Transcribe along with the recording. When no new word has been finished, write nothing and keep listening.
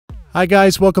Hi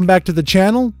guys, welcome back to the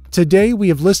channel. Today we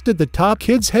have listed the top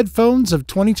kids headphones of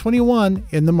 2021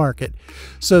 in the market.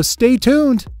 So stay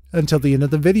tuned until the end of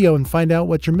the video and find out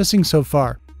what you're missing so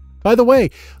far. By the way,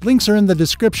 links are in the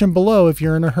description below if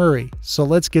you're in a hurry. So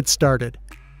let's get started.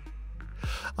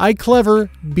 iclever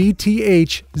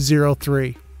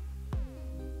BTH03.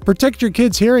 Protect your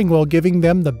kids' hearing while giving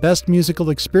them the best musical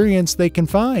experience they can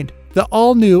find. The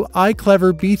all-new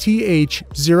iclever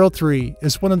BTH03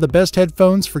 is one of the best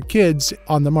headphones for kids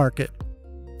on the market.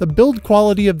 The build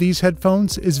quality of these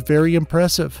headphones is very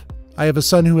impressive. I have a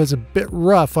son who is a bit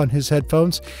rough on his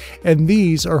headphones, and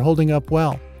these are holding up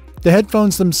well. The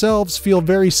headphones themselves feel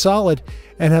very solid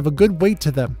and have a good weight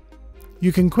to them.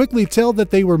 You can quickly tell that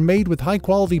they were made with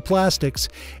high-quality plastics,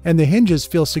 and the hinges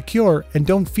feel secure and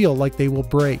don't feel like they will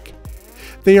break.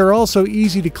 They are also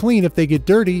easy to clean if they get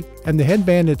dirty, and the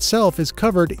headband itself is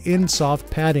covered in soft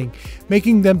padding,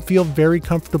 making them feel very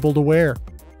comfortable to wear.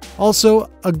 Also,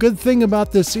 a good thing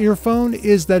about this earphone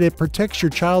is that it protects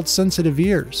your child's sensitive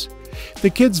ears.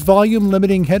 The kids'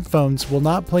 volume-limiting headphones will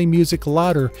not play music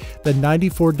louder than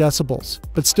 94 decibels,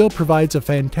 but still provides a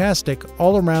fantastic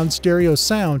all-around stereo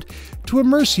sound to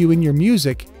immerse you in your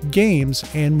music, games,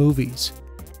 and movies.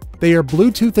 They are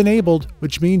Bluetooth enabled,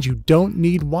 which means you don't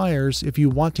need wires if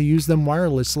you want to use them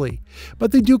wirelessly,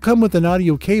 but they do come with an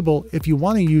audio cable if you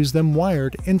want to use them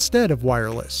wired instead of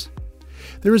wireless.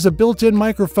 There is a built-in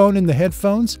microphone in the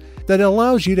headphones that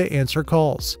allows you to answer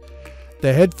calls.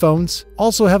 The headphones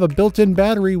also have a built-in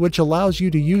battery which allows you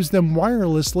to use them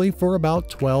wirelessly for about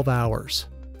 12 hours.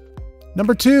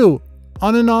 Number 2.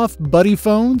 On and off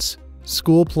BuddyPhones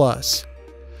School Plus.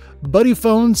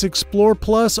 BuddyPhones Explore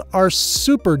Plus are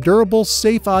super durable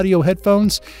SafeAudio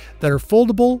headphones that are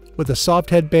foldable with a soft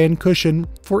headband cushion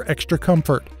for extra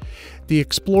comfort. The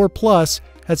Explore Plus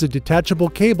has a detachable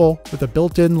cable with a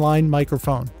built-in line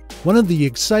microphone. One of the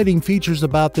exciting features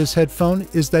about this headphone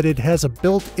is that it has a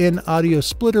built-in audio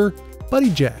splitter,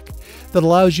 BuddyJack, that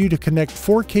allows you to connect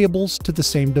 4 cables to the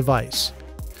same device.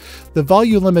 The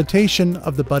volume limitation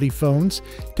of the BuddyPhones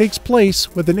takes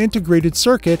place with an integrated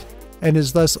circuit and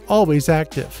is thus always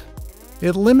active.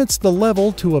 It limits the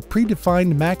level to a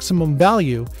predefined maximum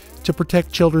value to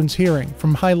protect children's hearing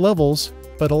from high levels,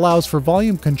 but allows for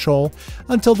volume control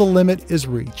until the limit is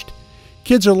reached.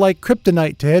 Kids are like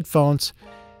kryptonite to headphones.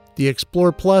 The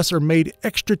Explore Plus are made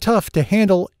extra tough to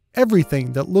handle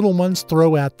everything that little ones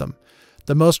throw at them.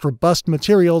 The most robust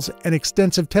materials and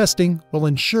extensive testing will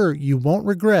ensure you won't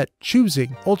regret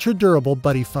choosing ultra-durable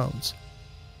BuddyPhones.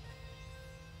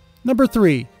 Number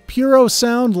 3. Puro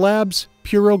Sound Labs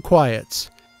Puro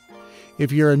Quiets.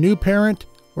 If you're a new parent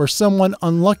or someone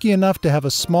unlucky enough to have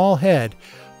a small head,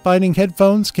 finding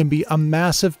headphones can be a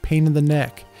massive pain in the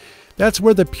neck. That's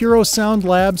where the Puro Sound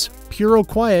Labs Puro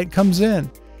Quiet comes in.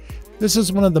 This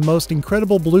is one of the most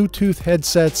incredible Bluetooth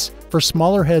headsets for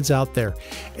smaller heads out there,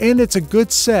 and it's a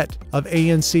good set of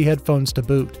ANC headphones to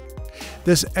boot.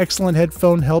 This excellent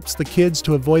headphone helps the kids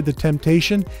to avoid the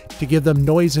temptation to give them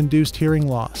noise-induced hearing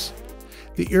loss.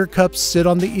 The ear cups sit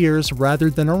on the ears rather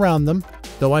than around them,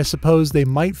 though I suppose they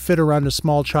might fit around a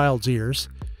small child's ears.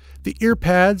 The ear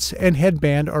pads and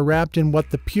headband are wrapped in what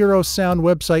the Puro Sound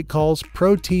website calls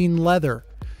protein leather.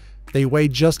 They weigh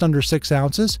just under 6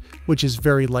 ounces, which is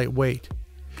very lightweight.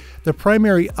 The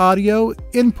primary audio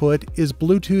input is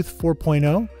Bluetooth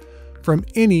 4.0 from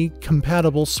any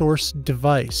compatible source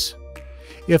device.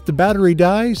 If the battery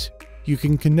dies, you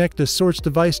can connect a source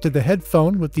device to the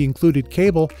headphone with the included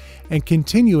cable and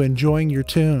continue enjoying your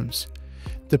tunes.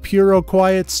 The Puro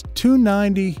Quiet's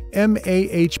 290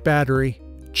 mAh battery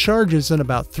charges in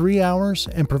about 3 hours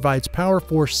and provides power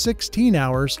for 16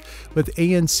 hours with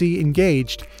ANC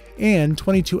engaged and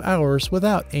 22 hours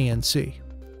without ANC.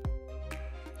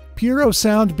 Puro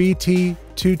Sound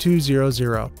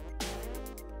BT2200.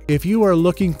 If you are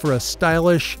looking for a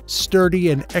stylish,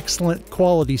 sturdy, and excellent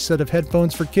quality set of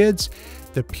headphones for kids,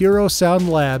 the Puro Sound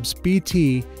Labs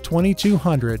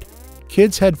BT2200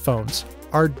 kids headphones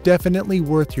are definitely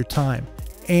worth your time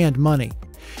and money.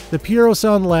 The Puro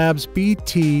Sound Labs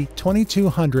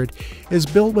BT2200 is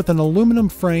built with an aluminum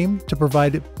frame to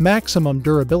provide maximum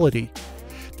durability.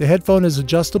 The headphone is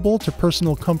adjustable to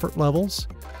personal comfort levels.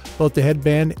 Both the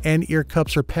headband and ear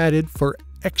cups are padded for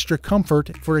extra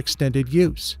comfort for extended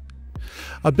use.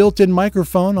 A built-in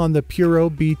microphone on the Puro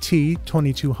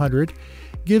BT2200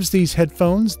 gives these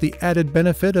headphones the added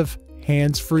benefit of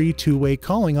hands-free two-way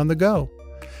calling on the go.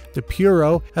 The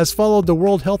Puro has followed the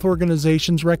World Health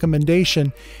Organization's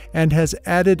recommendation and has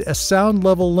added a sound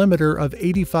level limiter of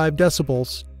 85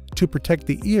 decibels to protect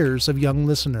the ears of young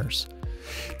listeners.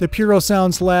 The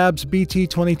PuroSounds Labs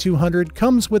BT2200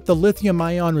 comes with the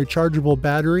lithium-ion rechargeable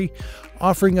battery,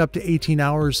 offering up to 18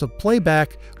 hours of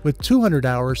playback with 200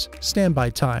 hours standby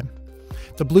time.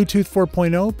 The Bluetooth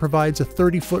 4.0 provides a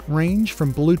 30-foot range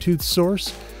from Bluetooth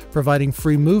source, providing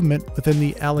free movement within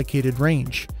the allocated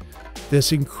range.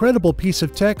 This incredible piece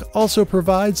of tech also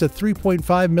provides a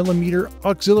 3.5mm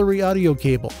auxiliary audio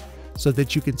cable, so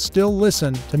that you can still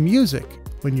listen to music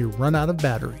when you run out of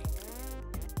battery.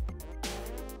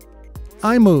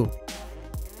 iMu.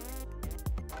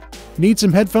 Need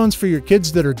some headphones for your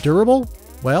kids that are durable?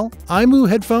 Well, iMu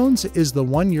headphones is the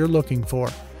one you're looking for.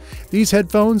 These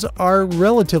headphones are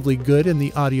relatively good in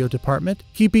the audio department,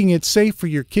 keeping it safe for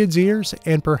your kids' ears,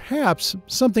 and perhaps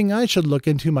something I should look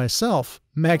into myself,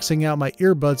 maxing out my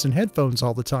earbuds and headphones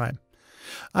all the time.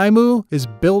 iMu is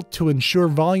built to ensure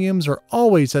volumes are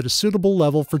always at a suitable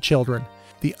level for children.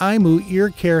 The iMu Ear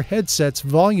Care headset's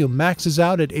volume maxes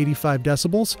out at 85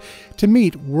 decibels to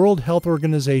meet World Health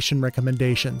Organization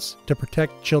recommendations to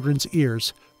protect children's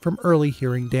ears from early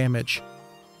hearing damage.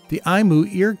 The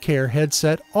iMu Ear Care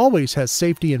headset always has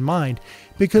safety in mind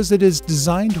because it is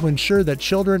designed to ensure that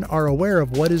children are aware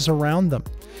of what is around them.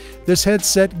 This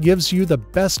headset gives you the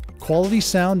best quality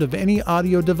sound of any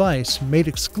audio device made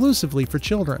exclusively for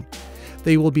children.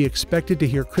 They will be expected to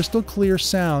hear crystal clear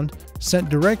sound sent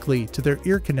directly to their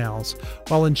ear canals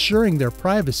while ensuring their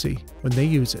privacy when they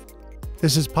use it.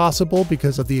 This is possible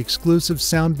because of the exclusive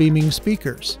sound beaming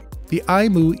speakers. The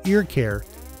iMu Ear Care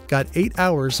got 8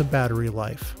 hours of battery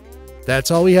life.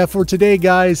 That's all we have for today,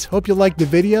 guys. Hope you liked the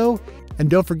video, and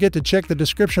don't forget to check the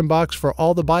description box for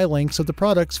all the buy links of the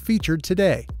products featured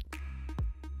today.